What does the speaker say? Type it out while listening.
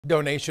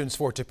Donations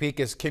for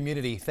Topeka's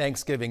community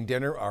Thanksgiving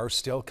dinner are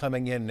still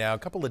coming in now, a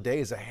couple of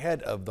days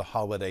ahead of the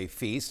holiday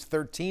feast.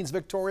 13's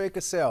Victoria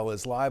Cassell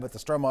is live at the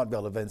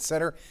Stormontville Event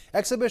Center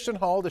Exhibition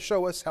Hall to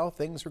show us how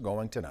things are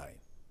going tonight.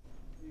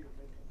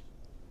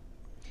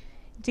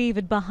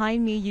 David,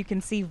 behind me you can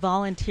see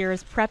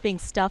volunteers prepping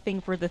stuffing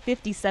for the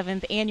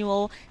 57th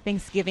annual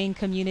Thanksgiving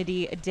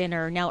community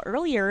dinner. Now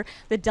earlier,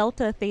 the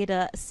Delta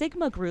Theta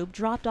Sigma group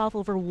dropped off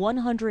over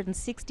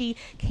 160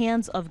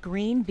 cans of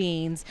green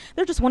beans.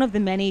 They're just one of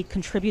the many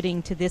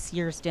contributing to this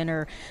year's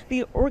dinner.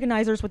 The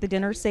organizers with the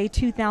dinner say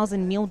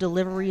 2,000 meal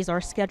deliveries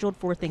are scheduled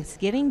for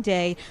Thanksgiving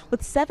Day,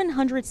 with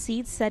 700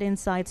 seats set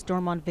inside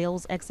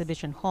Stormontville's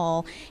exhibition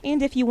hall.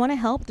 And if you want to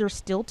help, there's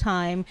still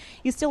time.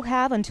 You still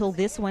have until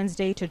this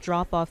Wednesday to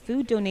drop off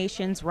food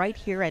donations right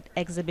here at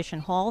Exhibition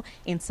Hall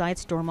inside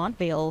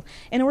Stormontville.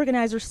 And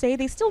organizers say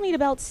they still need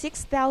about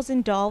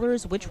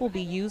 $6,000, which will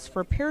be used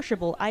for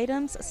perishable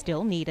items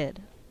still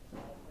needed.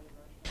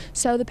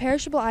 So the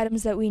perishable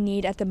items that we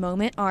need at the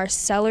moment are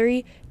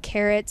celery,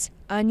 carrots,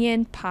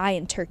 onion, pie,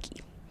 and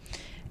turkey.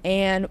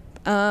 And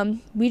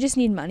we just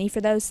need money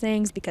for those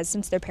things because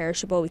since they're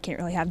perishable, we can't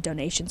really have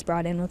donations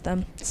brought in with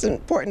them. It's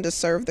important to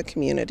serve the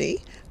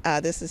community.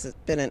 This has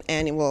been an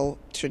annual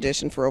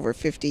tradition for over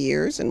 50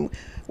 years, and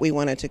we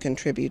wanted to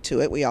contribute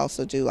to it. We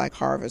also do like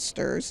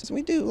harvesters.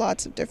 We do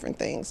lots of different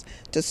things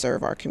to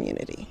serve our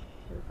community.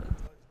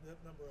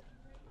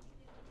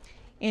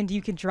 And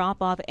you can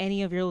drop off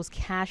any of those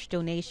cash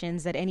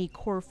donations at any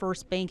Core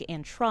First Bank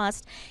and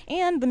Trust.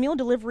 And the meal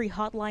delivery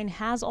hotline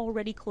has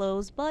already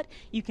closed, but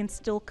you can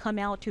still come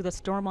out to the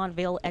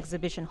Stormontville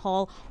Exhibition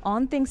Hall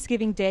on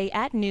Thanksgiving Day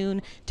at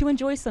noon to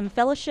enjoy some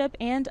fellowship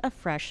and a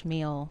fresh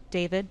meal.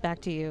 David,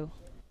 back to you.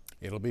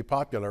 It'll be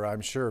popular,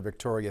 I'm sure.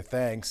 Victoria,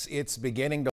 thanks. It's beginning to